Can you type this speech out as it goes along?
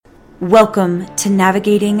Welcome to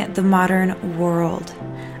Navigating the Modern World.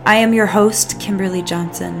 I am your host, Kimberly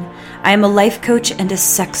Johnson. I am a life coach and a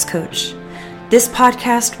sex coach. This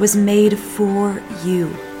podcast was made for you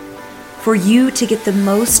to get the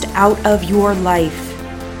most out of your life.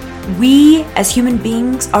 We, as human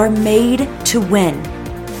beings, are made to win.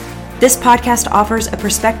 This podcast offers a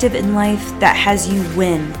perspective in life that has you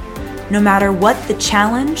win, no matter what the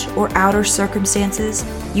challenge or outer circumstances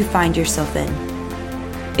you find yourself in.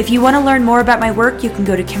 If you want to learn more about my work, you can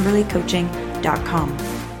go to KimberlyCoaching.com.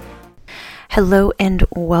 Hello and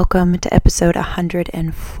welcome to episode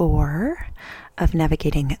 104 of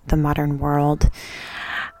Navigating the Modern World.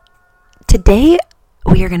 Today,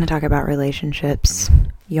 we are going to talk about relationships.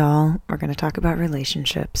 Y'all, we're going to talk about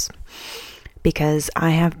relationships because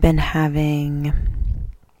I have been having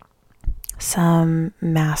some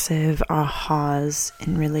massive ahas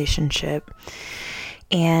in relationship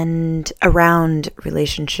and around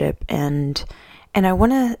relationship, and I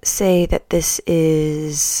want to say that this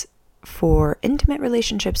is for intimate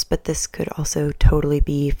relationships, but this could also totally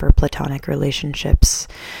be for platonic relationships.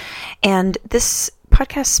 And this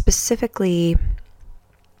podcast specifically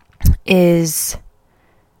is,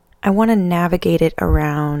 I want to navigate it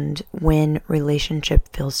around when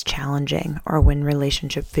relationship feels challenging or when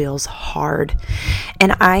relationship feels hard.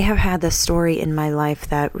 And I have had this story in my life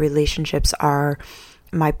that relationships are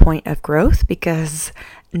my point of growth because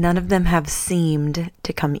none of them have seemed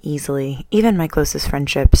to come easily. Even my closest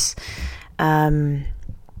friendships,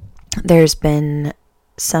 there's been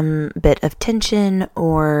some bit of tension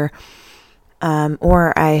or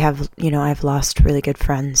I've lost really good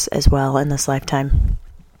friends as well in this lifetime.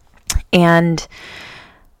 And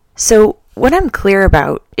so what I'm clear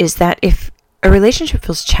about is that if a relationship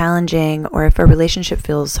feels challenging or if a relationship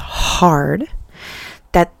feels hard,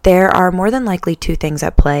 that there are more than likely two things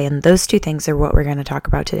at play, and those two things are what we're going to talk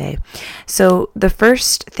about today. So the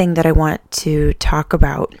first thing that I want to talk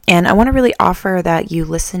about, and I want to really offer that you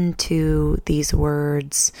listen to these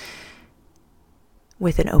words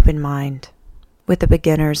with an open mind, with a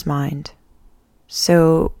beginner's mind.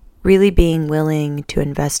 So really being willing to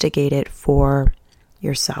investigate it for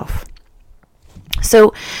yourself.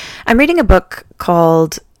 So I'm reading a book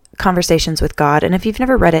called Conversations with God, and if you've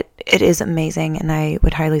never read it, it is amazing, and I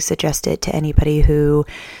would highly suggest it to anybody who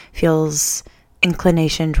feels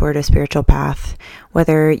inclination toward a spiritual path,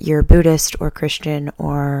 whether you're Buddhist or Christian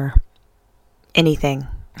or anything.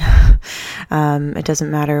 It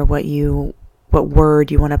doesn't matter what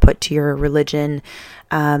word you want to put to your religion.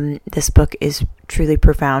 This book is truly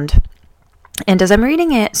profound. And as I'm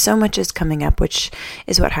reading it, so much is coming up, which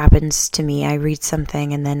is what happens to me. I read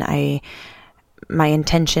something and then my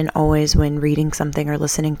intention always when reading something or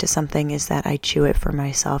listening to something is that I chew it for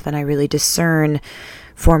myself and I really discern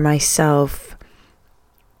for myself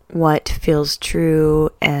what feels true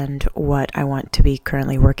and what I want to be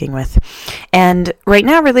currently working with. And right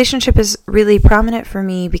now, relationship is really prominent for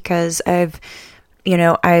me because I've been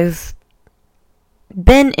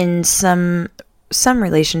in some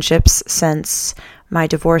relationships since my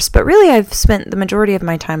divorce, but really I've spent the majority of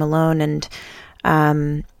my time alone and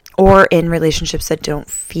or in relationships that don't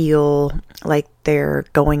feel like they're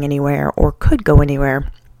going anywhere or could go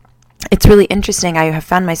anywhere. It's really interesting. I have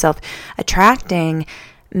found myself attracting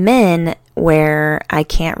men where I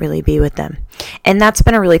can't really be with them. And that's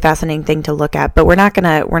been a really fascinating thing to look at, but we're not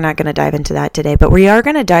gonna dive into that today, but we are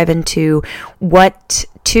gonna dive into what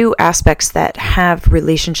two aspects that have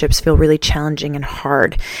relationships feel really challenging and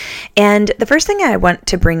hard. And the first thing I want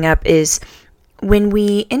to bring up is when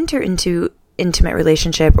we enter into intimate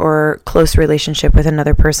relationship or close relationship with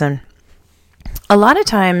another person, a lot of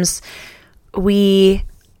times we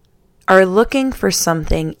are looking for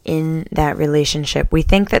something in that relationship. We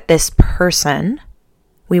think that this person,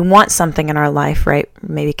 we want something in our life, right?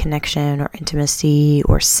 Maybe connection or intimacy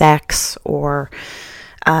or sex or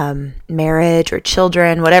marriage or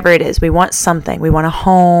children, whatever it is. We want something. We want a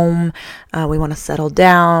home. We want to settle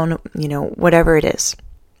down, whatever it is.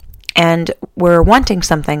 And we're wanting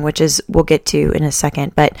something, which is we'll get to in a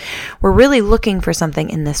second, but we're really looking for something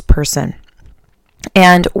in this person.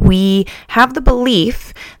 And we have the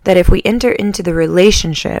belief that if we enter into the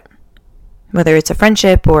relationship, whether it's a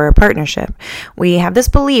friendship or a partnership, we have this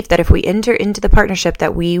belief that if we enter into the partnership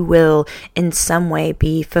that we will in some way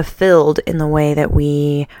be fulfilled in the way that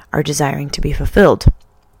we are desiring to be fulfilled.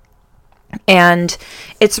 And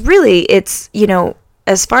it's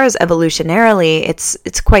as far as evolutionarily,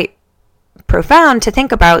 it's quite profound to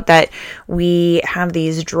think about that we have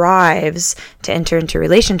these drives to enter into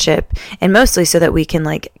relationship, and mostly so that we can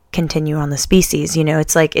continue on the species.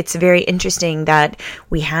 It's very interesting that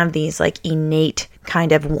we have these innate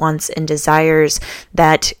kind of wants and desires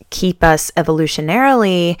that keep us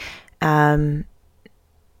evolutionarily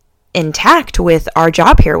intact with our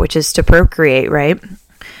job here, which is to procreate, right?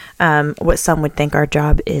 What some would think our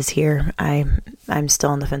job is here. I'm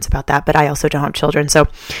still on the fence about that, but I also don't have children. So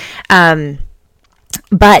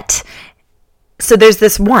there's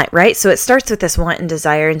this want, right? So it starts with this want and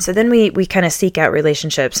desire. And so then we kind of seek out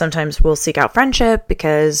relationships. Sometimes we'll seek out friendship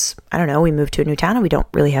because, I don't know, we moved to a new town and we don't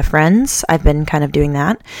really have friends. I've been kind of doing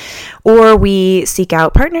that. Or we seek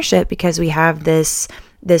out partnership because we have this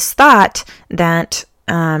thought that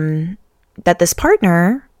this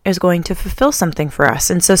partner is going to fulfill something for us.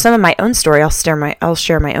 And so some of my own story, I'll share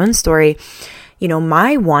my own story.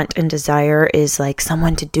 My want and desire is like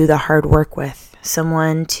someone to do the hard work with.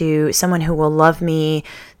 Someone who will love me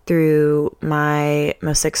through my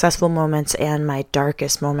most successful moments and my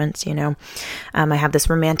darkest moments. I have this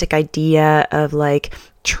romantic idea of like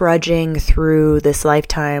trudging through this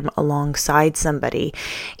lifetime alongside somebody.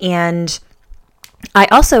 And I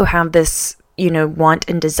also have this, want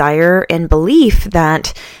and desire and belief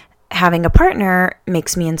that having a partner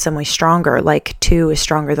makes me in some way stronger, like two is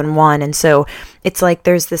stronger than one. And so it's like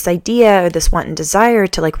there's this idea or this want and desire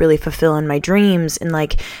to like really fulfill in my dreams and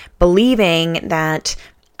like believing that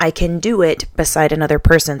I can do it beside another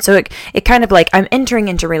person. So it kind of like I'm entering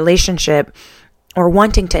into relationship or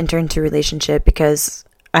wanting to enter into relationship because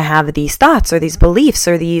I have these thoughts or these beliefs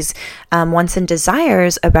or these wants and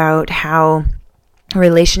desires about how a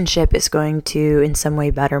relationship is going to in some way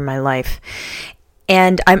better my life.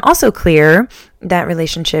 And I'm also clear that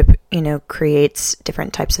relationship, creates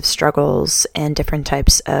different types of struggles and different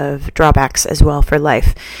types of drawbacks as well for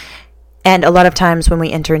life. And a lot of times when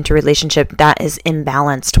we enter into relationship, that is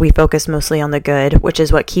imbalanced. We focus mostly on the good, which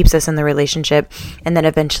is what keeps us in the relationship. And then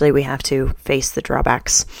eventually we have to face the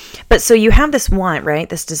drawbacks. But so you have this want, right?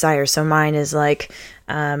 This desire. So mine is like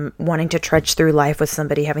wanting to trudge through life with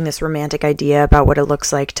somebody, having this romantic idea about what it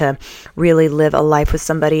looks like to really live a life with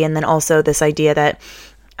somebody. And then also this idea that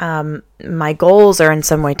my goals are in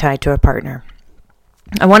some way tied to a partner.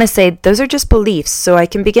 I want to say those are just beliefs, so I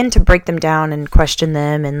can begin to break them down and question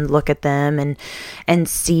them and look at them and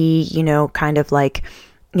see, kind of like,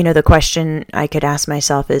 the question I could ask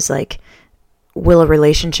myself is like, will a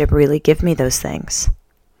relationship really give me those things?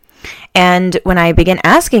 And when I begin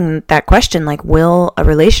asking that question, like, will a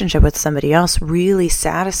relationship with somebody else really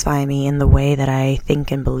satisfy me in the way that I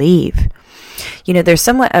think and believe? There's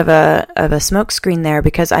somewhat of a smokescreen there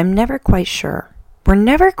because I'm never quite sure. We're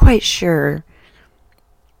never quite sure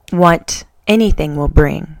what anything will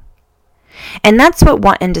bring. And that's what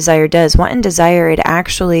want and desire does. Want and desire,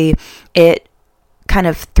 it kind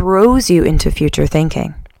of throws you into future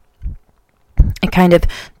thinking. It kind of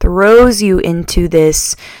throws you into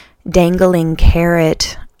this dangling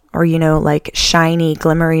carrot or, like shiny,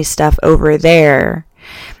 glimmery stuff over there.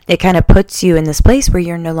 It kind of puts you in this place where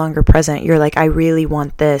you're no longer present. You're like, I really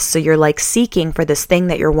want this. So you're like seeking for this thing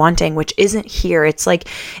that you're wanting, which isn't here. It's like,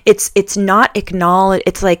 it's not acknowledged.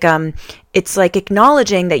 It's like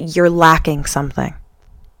acknowledging that you're lacking something.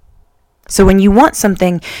 So when you want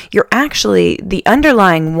something, you're actually, the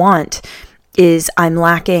underlying want is I'm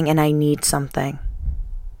lacking and I need something.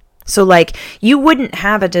 So like you wouldn't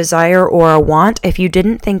have a desire or a want if you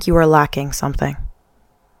didn't think you were lacking something.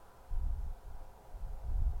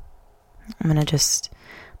 I'm going to just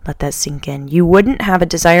let that sink in. You wouldn't have a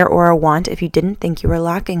desire or a want if you didn't think you were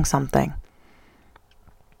lacking something.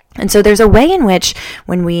 And so there's a way in which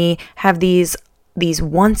when we have these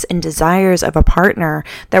wants and desires of a partner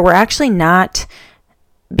that we're actually not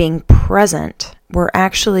being present. We're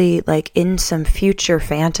actually like in some future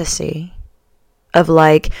fantasy of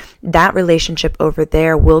like that relationship over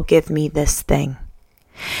there will give me this thing.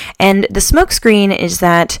 And the smokescreen is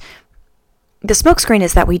that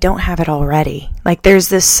we don't have it already. Like there's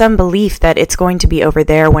this some belief that it's going to be over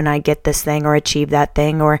there when I get this thing or achieve that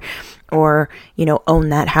thing or own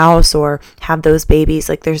that house or have those babies.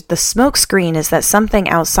 Like there's the smokescreen is that something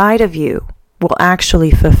outside of you will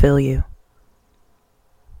actually fulfill you.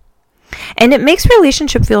 And it makes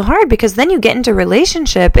relationship feel hard because then you get into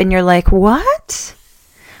relationship and you're like, what?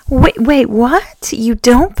 Wait, what? You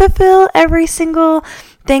don't fulfill every single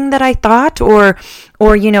thing that I thought, or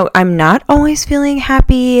I'm not always feeling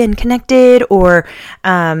happy and connected, or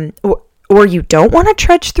you don't want to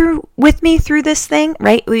trudge through with me through this thing,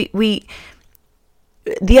 right? The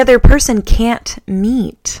other person can't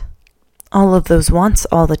meet all of those wants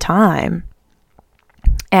all the time.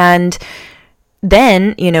 And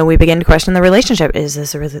then, we begin to question the relationship. Is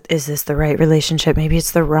this the right relationship? Maybe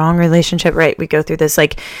it's the wrong relationship, right? We go through this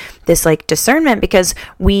discernment because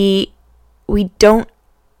we don't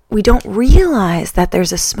we don't realize that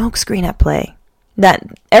there's a smokescreen at play. That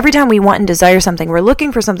every time we want and desire something, we're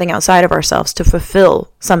looking for something outside of ourselves to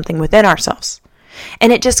fulfill something within ourselves.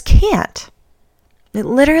 And it just can't. It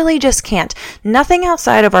literally just can't. Nothing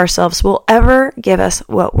outside of ourselves will ever give us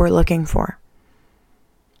what we're looking for.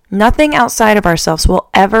 Nothing outside of ourselves will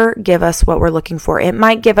ever give us what we're looking for. It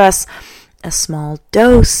might give us a small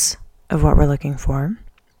dose of what we're looking for.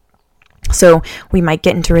 So we might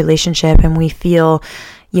get into a relationship and we feel,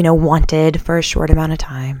 wanted for a short amount of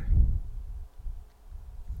time.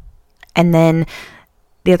 And then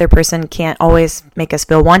the other person can't always make us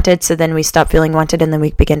feel wanted. So then we stop feeling wanted and then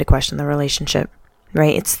we begin to question the relationship.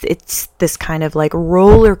 Right? It's this kind of like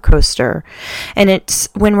roller coaster. And it's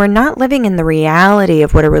when we're not living in the reality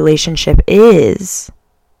of what a relationship is,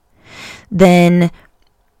 then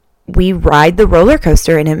we ride the roller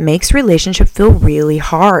coaster and it makes relationship feel really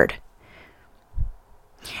hard.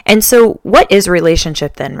 And so what is a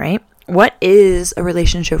relationship then, right? What is a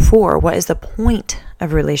relationship for? What is the point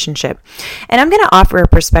of a relationship? And I'm going to offer a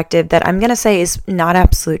perspective that I'm going to say is not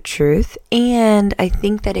absolute truth. And I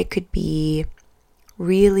think that it could be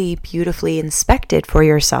really beautifully inspected for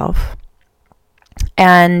yourself.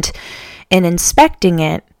 And in inspecting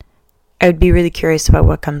it, I would be really curious about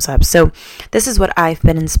what comes up. So this is what I've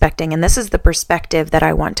been inspecting, and this is the perspective that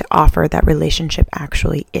I want to offer that relationship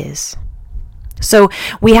actually is. So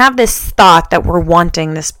we have this thought that we're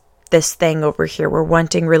wanting this thing over here. We're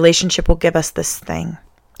wanting relationship will give us this thing.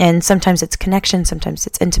 And sometimes it's connection, sometimes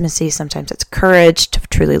it's intimacy, sometimes it's courage to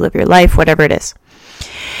truly live your life, whatever it is.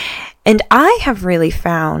 And I have really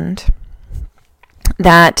found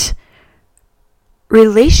that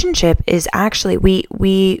relationship is actually,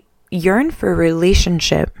 we yearn for a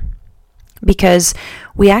relationship because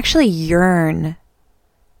we actually yearn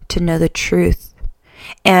to know the truth.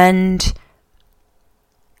 And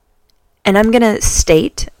I'm going to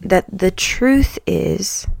state that the truth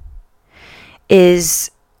is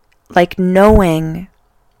like knowing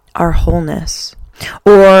our wholeness,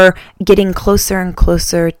 or getting closer and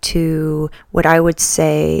closer to what I would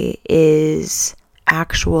say is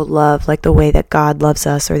actual love, like the way that God loves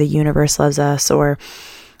us or the universe loves us, or,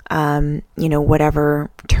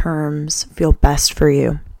 whatever terms feel best for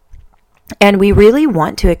you. And we really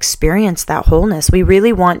want to experience that wholeness. We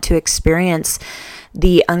really want to experience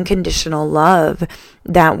the unconditional love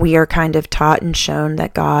that we are kind of taught and shown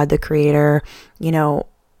that God, the Creator,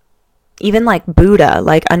 even like Buddha,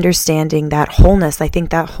 like understanding that wholeness. I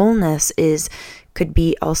think that wholeness could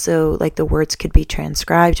be also like the words could be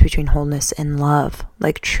transcribed between wholeness and love,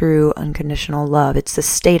 like true unconditional love. It's the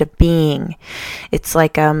state of being. It's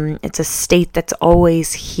like, it's a state that's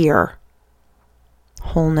always here.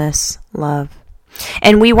 Wholeness, love.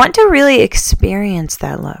 And we want to really experience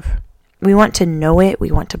that love. We want to know it.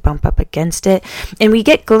 We want to bump up against it. And we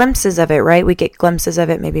get glimpses of it, right? We get glimpses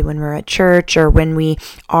of it maybe when we're at church, or when we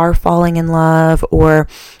are falling in love, or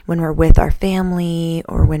when we're with our family,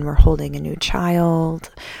 or when we're holding a new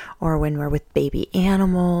child, or when we're with baby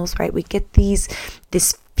animals, right? We get this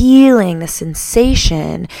feeling, this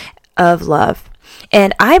sensation of love.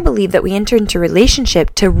 And I believe that we enter into a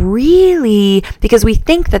relationship to really, because we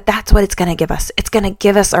think that that's what it's going to give us. It's going to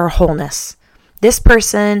give us our wholeness. This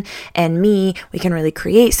person and me, we can really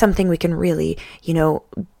create something. We can really,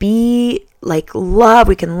 be like love.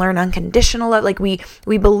 We can learn unconditional love. Like we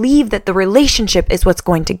believe that the relationship is what's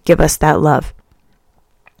going to give us that love.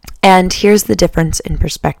 And here's the difference in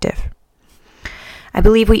perspective. I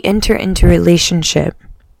believe we enter into a relationship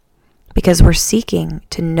because we're seeking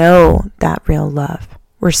to know that real love.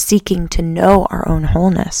 We're seeking to know our own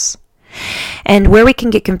wholeness. And where we can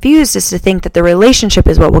get confused is to think that the relationship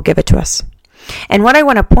is what will give it to us. And what I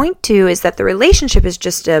want to point to is that the relationship is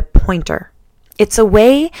just a pointer. It's a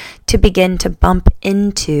way to begin to bump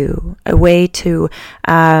into, a way to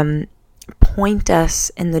point us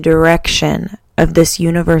in the direction of this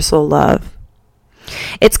universal love.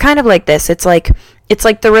 It's kind of like this. It's like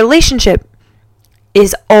the relationship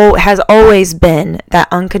has always been that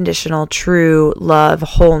unconditional, true love,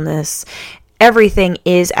 wholeness. Everything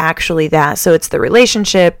is actually that. So it's the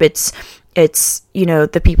relationship. It's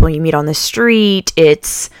the people you meet on the street.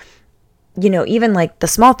 It's, even like the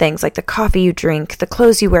small things, like the coffee you drink, the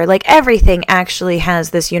clothes you wear, like everything actually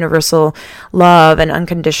has this universal love and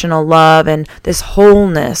unconditional love and this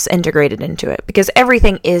wholeness integrated into it, because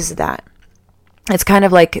everything is that. It's kind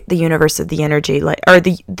of like the universe of the energy,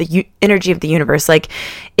 the energy of the universe. Like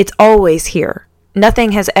it's always here.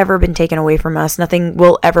 Nothing has ever been taken away from us. Nothing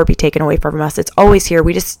will ever be taken away from us. It's always here.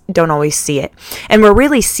 We just don't always see it. And we're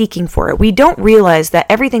really seeking for it. We don't realize that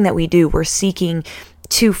everything that we do, we're seeking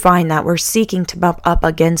to find that. We're seeking to bump up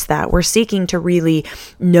against that. We're seeking to really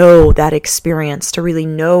know that experience, to really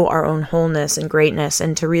know our own wholeness and greatness,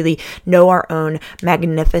 and to really know our own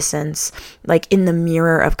magnificence, like in the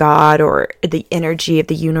mirror of God or the energy of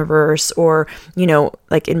the universe, or,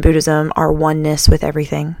 like in Buddhism, our oneness with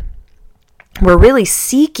everything. We're really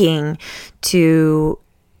seeking to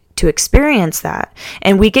experience that.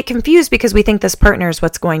 And we get confused because we think this partner is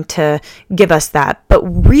what's going to give us that. But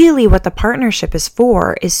really what the partnership is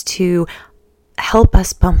for is to help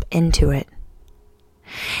us bump into it.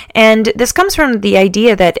 And this comes from the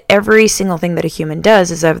idea that every single thing that a human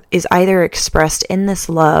does is either expressed in this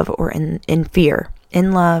love or in fear.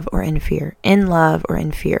 In love or in fear. In love or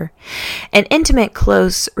in fear. An intimate,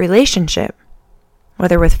 close relationship,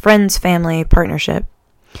 whether with friends, family, partnership,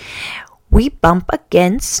 we bump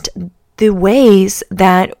against the ways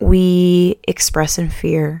that we express in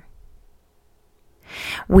fear.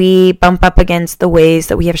 We bump up against the ways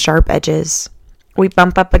that we have sharp edges. We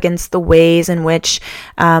bump up against the ways in which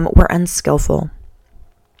we're unskillful,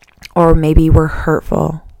 or maybe we're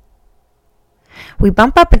hurtful. We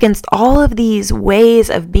bump up against all of these ways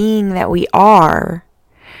of being that we are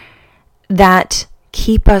that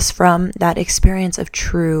keep us from that experience of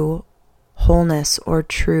true wholeness or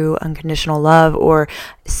true unconditional love, or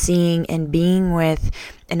seeing and being with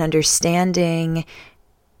and understanding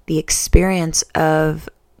the experience of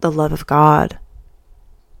the love of God.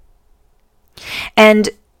 And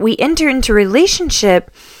we enter into relationship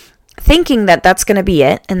thinking that that's going to be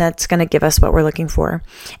it and that's going to give us what we're looking for.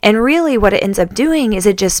 And really what it ends up doing is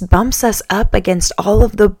it just bumps us up against all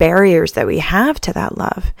of the barriers that we have to that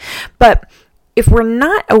love. But if we're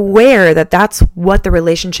not aware that that's what the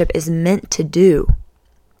relationship is meant to do,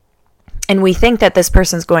 and we think that this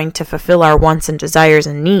person's going to fulfill our wants and desires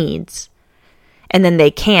and needs, and then they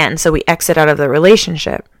can, so we exit out of the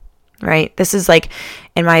relationship, right? This is like,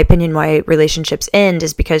 in my opinion, why relationships end,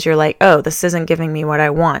 is because you're like, oh, this isn't giving me what I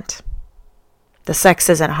want. The sex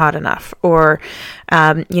isn't hot enough. Or,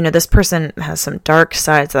 this person has some dark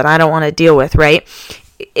sides that I don't want to deal with, right?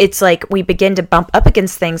 It's like we begin to bump up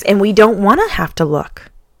against things and we don't want to have to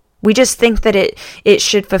look. We just think that it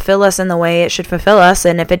should fulfill us in the way it should fulfill us.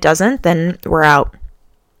 And if it doesn't, then we're out.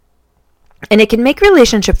 And it can make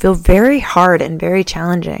relationship feel very hard and very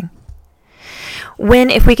challenging.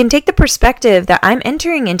 If we can take the perspective that I'm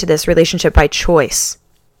entering into this relationship by choice,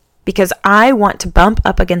 because I want to bump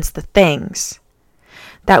up against the things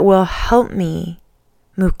that will help me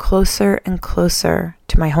move closer and closer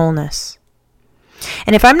to my wholeness.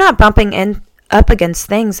 And if I'm not bumping up against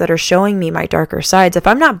things that are showing me my darker sides, if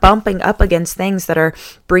I'm not bumping up against things that are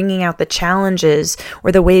bringing out the challenges,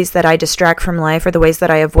 or the ways that I distract from life, or the ways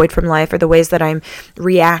that I avoid from life, or the ways that I'm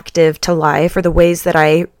reactive to life, or the ways that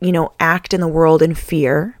I, act in the world in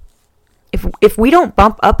fear, if we don't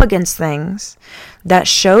bump up against things that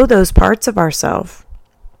show those parts of ourselves,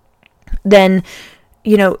 then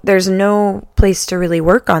there's no place to really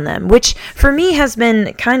work on them, which for me has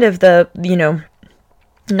been kind of the,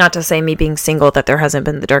 not to say me being single that there hasn't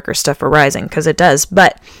been the darker stuff arising, because it does,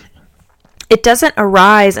 but it doesn't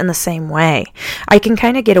arise in the same way. I can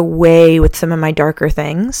kind of get away with some of my darker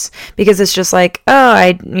things because it's just like, oh,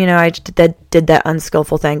 I did that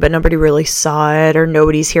unskillful thing, but nobody really saw it, or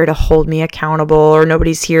nobody's here to hold me accountable, or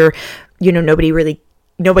nobody's here,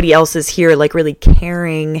 nobody else is here like really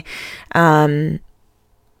caring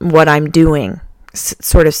what I'm doing,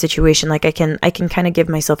 sort of situation. Like I can kind of give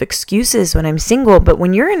myself excuses when I'm single, but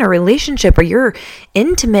when you're in a relationship or you're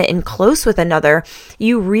intimate and close with another,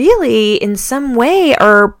 you really in some way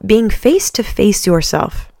are being face to face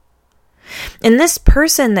yourself. And this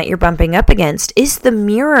person that you're bumping up against is the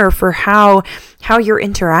mirror for how you're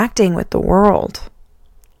interacting with the world.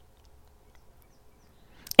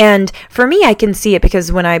 And for me, I can see it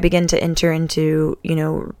because when I begin to enter into,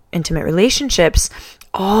 intimate relationships,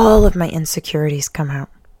 all of my insecurities come out.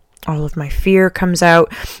 All of my fear comes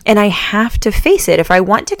out, and I have to face it. If I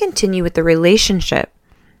want to continue with the relationship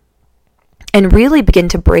and really begin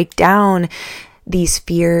to break down these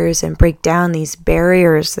fears and break down these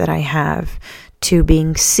barriers that I have to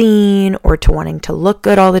being seen, or to wanting to look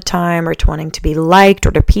good all the time, or to wanting to be liked,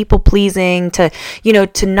 or to people pleasing, to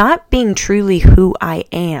not being truly who I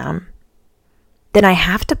am, then I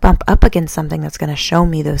have to bump up against something that's going to show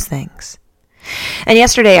me those things. And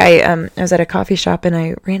yesterday I was at a coffee shop and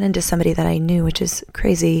I ran into somebody that I knew, which is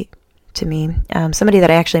crazy to me. Somebody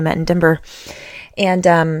that I actually met in Denver,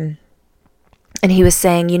 and he was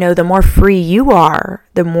saying, the more free you are,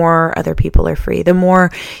 the more other people are free. The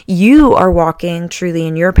more you are walking truly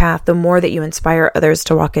in your path, the more that you inspire others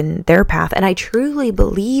to walk in their path. And I truly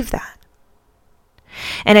believe that.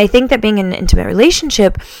 And I think that being in an intimate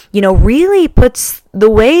relationship, really puts the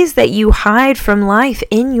ways that you hide from life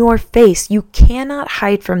in your face. You cannot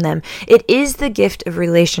hide from them. It is the gift of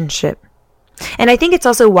relationship. And I think it's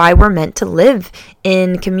also why we're meant to live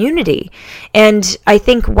in community. And I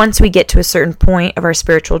think once we get to a certain point of our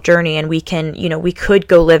spiritual journey and we can, we could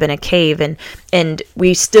go live in a cave and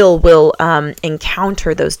we still will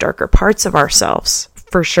encounter those darker parts of ourselves,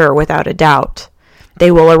 for sure, without a doubt.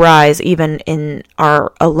 They will arise even in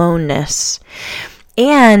our aloneness.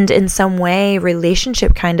 And in some way,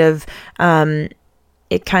 relationship kind of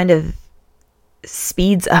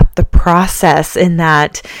speeds up the process in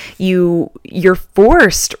that you're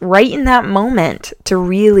forced right in that moment to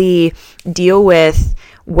really deal with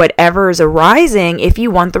whatever is arising if you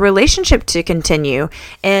want the relationship to continue.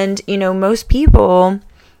 And, most people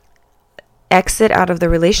exit out of the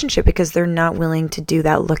relationship because they're not willing to do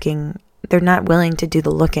that looking. They're not willing to do the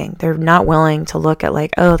looking. They're not willing to look at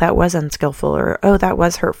like, oh, that was unskillful, or, oh, that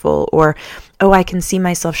was hurtful, or, oh, I can see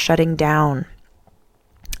myself shutting down.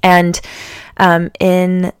 And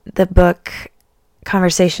in the book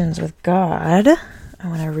Conversations with God, I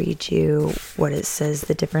want to read you what it says,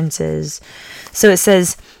 the differences. So it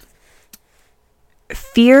says,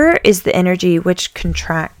 fear is the energy which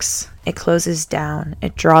contracts. It closes down.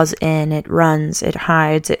 It draws in. It runs. It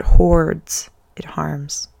hides. It hoards. It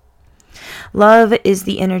harms. Love is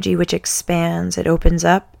the energy which expands. It opens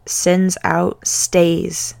up, sends out,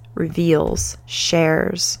 stays, reveals,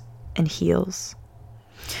 shares, and heals.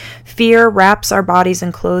 Fear wraps our bodies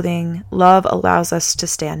in clothing. Love allows us to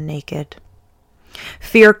stand naked.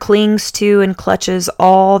 Fear clings to and clutches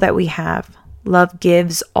all that we have. Love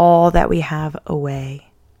gives all that we have away.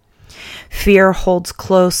 Fear holds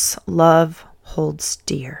close. Love holds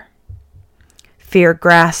dear. Fear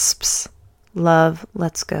grasps. Love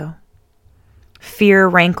lets go. Fear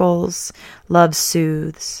rankles. Love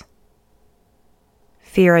soothes.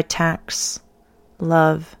 Fear attacks.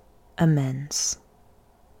 Love amends.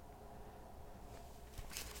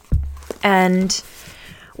 And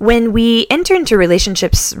when we enter into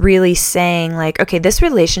relationships really saying like, okay, this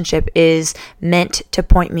relationship is meant to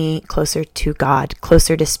point me closer to God,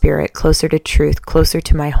 closer to spirit, closer to truth, closer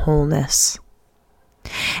to my wholeness.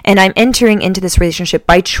 And I'm entering into this relationship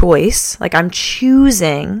by choice, like I'm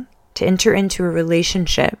choosing to enter into a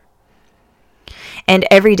relationship. And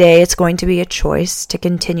every day it's going to be a choice to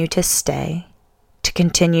continue to stay, to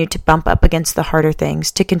continue to bump up against the harder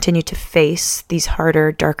things, to continue to face these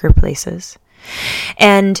harder, darker places.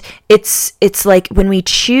 And it's like when we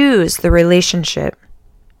choose the relationship,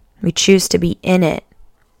 we choose to be in it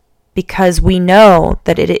because we know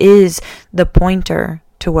that it is the pointer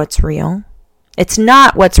to what's real. It's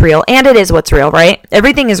not what's real, and it is what's real, right?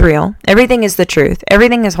 Everything is real. Everything is the truth.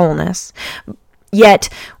 Everything is wholeness. Yet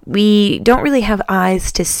we don't really have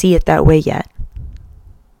eyes to see it that way yet.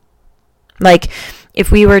 Like, if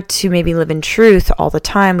we were to maybe live in truth all the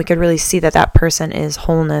time, we could really see that that person is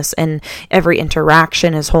wholeness and every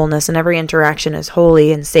interaction is wholeness and every interaction is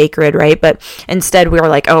holy and sacred, right? But instead we were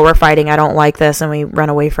like, oh, we're fighting, I don't like this, and we run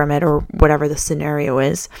away from it or whatever the scenario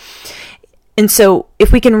is. And so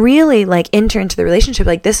if we can really like enter into the relationship,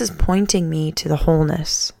 like this is pointing me to the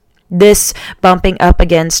wholeness. This bumping up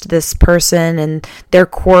against this person and their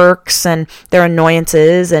quirks and their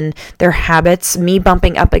annoyances and their habits, me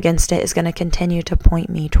bumping up against it is going to continue to point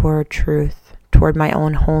me toward truth, toward my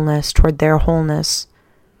own wholeness, toward their wholeness.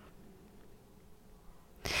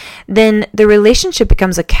 Then the relationship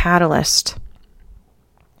becomes a catalyst.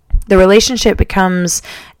 The relationship becomes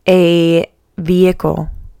a vehicle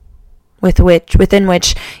within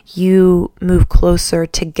which you move closer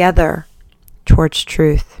together towards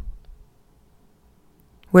truth.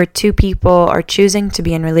 Where two people are choosing to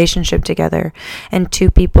be in relationship together and two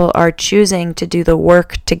people are choosing to do the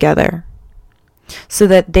work together so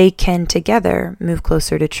that they can together move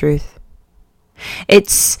closer to truth.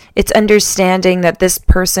 It's understanding that this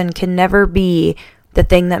person can never be the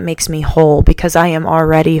thing that makes me whole because I am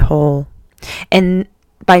already whole. And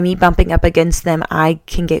by me bumping up against them, I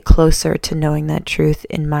can get closer to knowing that truth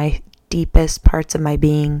in my deepest parts of my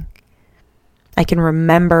being. I can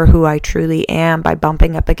remember who I truly am by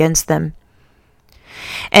bumping up against them.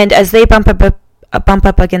 And as they bump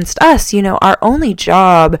up against us, our only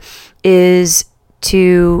job is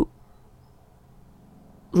to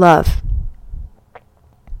love.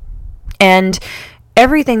 And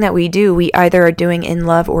everything that we do, we either are doing in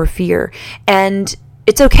love or fear. And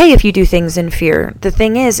it's okay if you do things in fear. The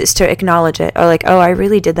thing is to acknowledge it. Or like, oh, I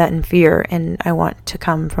really did that in fear and I want to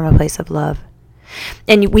come from a place of love.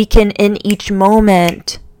 And we can, in each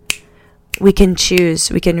moment, we can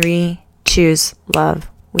re-choose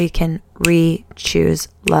love we can re-choose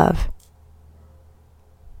love.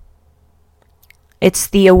 It's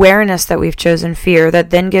the awareness that we've chosen fear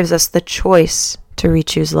that then gives us the choice to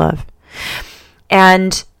re-choose love.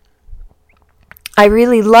 And I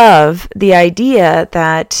really love the idea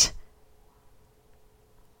that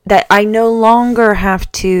I no longer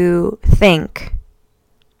have to think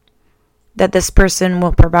that this person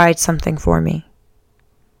will provide something for me.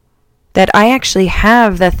 That I actually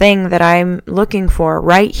have the thing that I'm looking for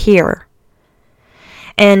right here.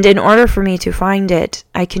 And in order for me to find it,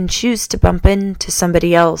 I can choose to bump into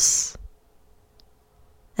somebody else.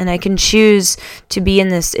 And I can choose to be in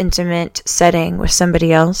this intimate setting with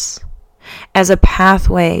somebody else as a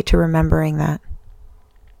pathway to remembering that.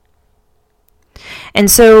 And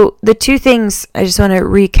so the two things, I just want to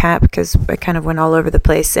recap because I kind of went all over the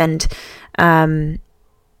place. And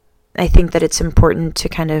I think that it's important to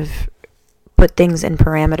kind of put things in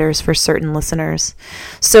parameters for certain listeners.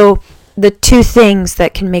 So the two things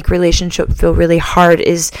that can make relationship feel really hard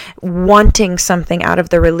is wanting something out of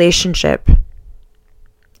the relationship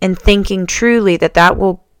and thinking truly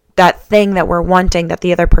that thing that we're wanting, that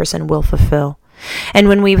the other person will fulfill. And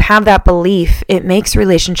when we have that belief, it makes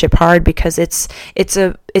relationship hard because it's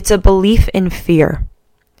a belief in fear.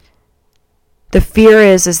 The fear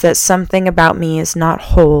is that something about me is not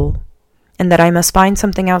whole and that I must find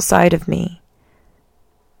something outside of me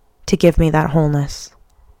to give me that wholeness.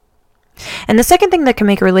 And the second thing that can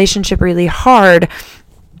make a relationship really hard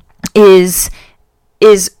is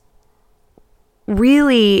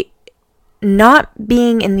really not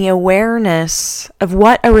being in the awareness of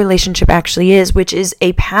what a relationship actually is, which is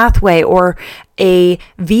a pathway or a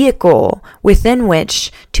vehicle within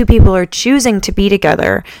which two people are choosing to be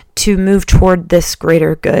together to move toward this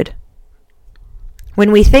greater good.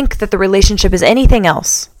 When we think that the relationship is anything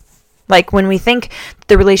else, like when we think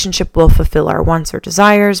the relationship will fulfill our wants or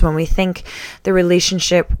desires, when we think the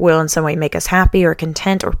relationship will in some way make us happy or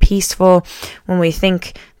content or peaceful, when we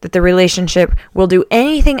think that the relationship will do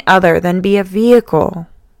anything other than be a vehicle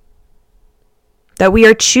that we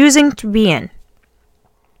are choosing to be in.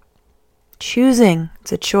 Choosing,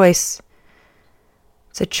 it's a choice.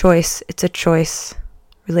 It's a choice. It's a choice.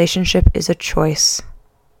 Relationship is a choice.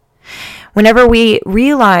 Whenever we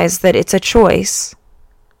realize that it's a choice,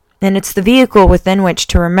 and it's the vehicle within which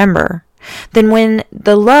to remember, then when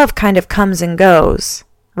the love kind of comes and goes,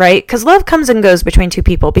 right? Because love comes and goes between two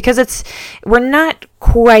people because we're not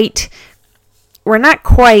quite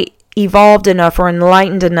evolved enough or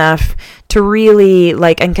enlightened enough to really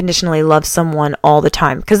like unconditionally love someone all the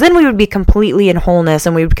time. Because then we would be completely in wholeness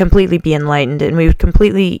and we would completely be enlightened and we would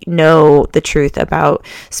completely know the truth about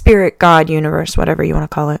spirit, God, universe, whatever you want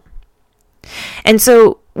to call it. And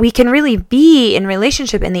so we can really be in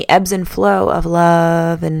relationship in the ebbs and flow of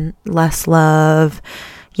love and less love,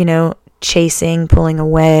 chasing, pulling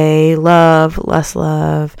away, love, less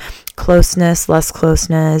love, closeness, less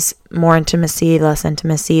closeness, more intimacy, less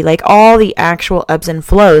intimacy, like all the actual ebbs and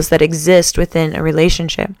flows that exist within a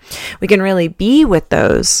relationship. We can really be with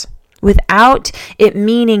those without it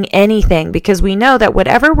meaning anything because we know that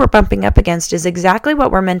whatever we're bumping up against is exactly what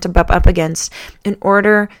we're meant to bump up against in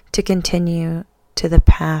order to continue to the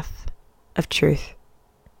path of truth.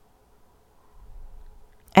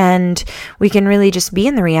 And we can really just be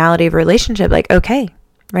in the reality of a relationship like, okay,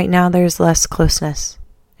 right now there's less closeness.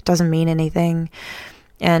 It doesn't mean anything.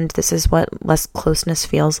 And this is what less closeness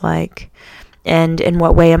feels like. And in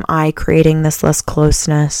what way am I creating this less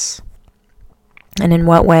closeness? And in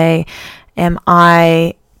what way am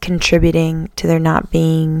I contributing to there not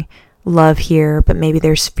being love here, but maybe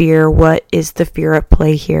there's fear? What is the fear at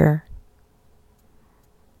play here?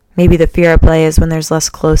 Maybe the fear at play is when there's less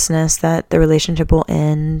closeness that the relationship will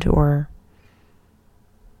end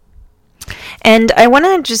And I want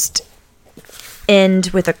to just end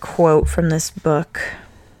with a quote from this book.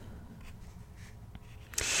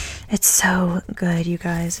 It's so good, you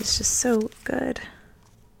guys. It's just so good.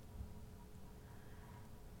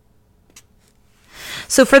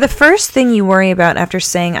 So for the first thing you worry about after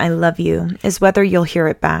saying I love you is whether you'll hear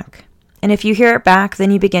it back. And if you hear it back,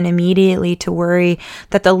 then you begin immediately to worry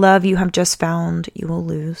that the love you have just found you will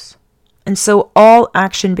lose. And so all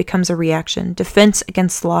action becomes a reaction, defense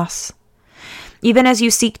against loss, even as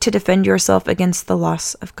you seek to defend yourself against the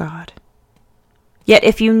loss of God. Yet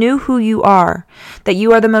if you knew who you are, that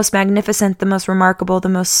you are the most magnificent, the most remarkable, the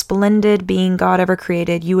most splendid being God ever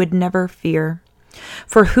created, you would never fear.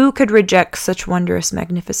 For who could reject such wondrous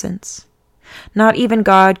magnificence? Not even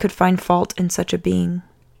God could find fault in such a being.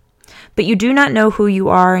 But you do not know who you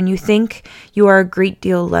are, and you think you are a great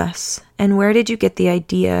deal less. And where did you get the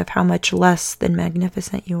idea of how much less than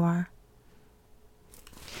magnificent you are?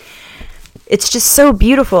 it's just so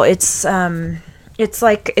beautiful. It's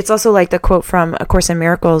also like the quote from A Course in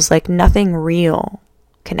Miracles, like nothing real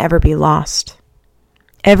can ever be lost.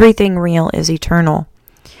 Everything real is eternal.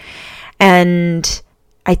 And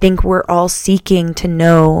I think we're all seeking to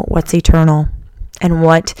know what's eternal and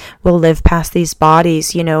what will live past these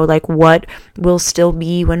bodies, like what will still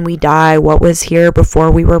be when we die, what was here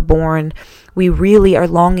before we were born. We really are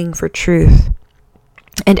longing for truth.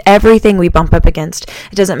 And everything we bump up against,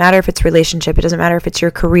 it doesn't matter if it's relationship, it doesn't matter if it's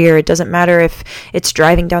your career, it doesn't matter if it's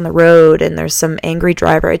driving down the road and there's some angry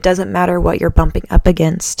driver, it doesn't matter what you're bumping up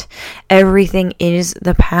against. Everything is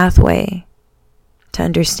the pathway to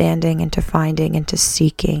understanding and to finding and to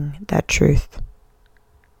seeking that truth.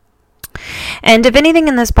 And if anything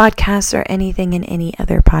in this podcast or anything in any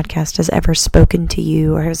other podcast has ever spoken to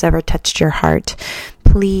you or has ever touched your heart,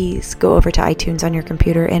 please go over to iTunes on your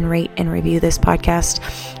computer and rate and review this podcast,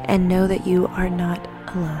 and know that you are not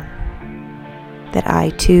alone. That I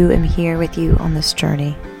too am here with you on this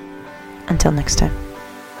journey. Until next time.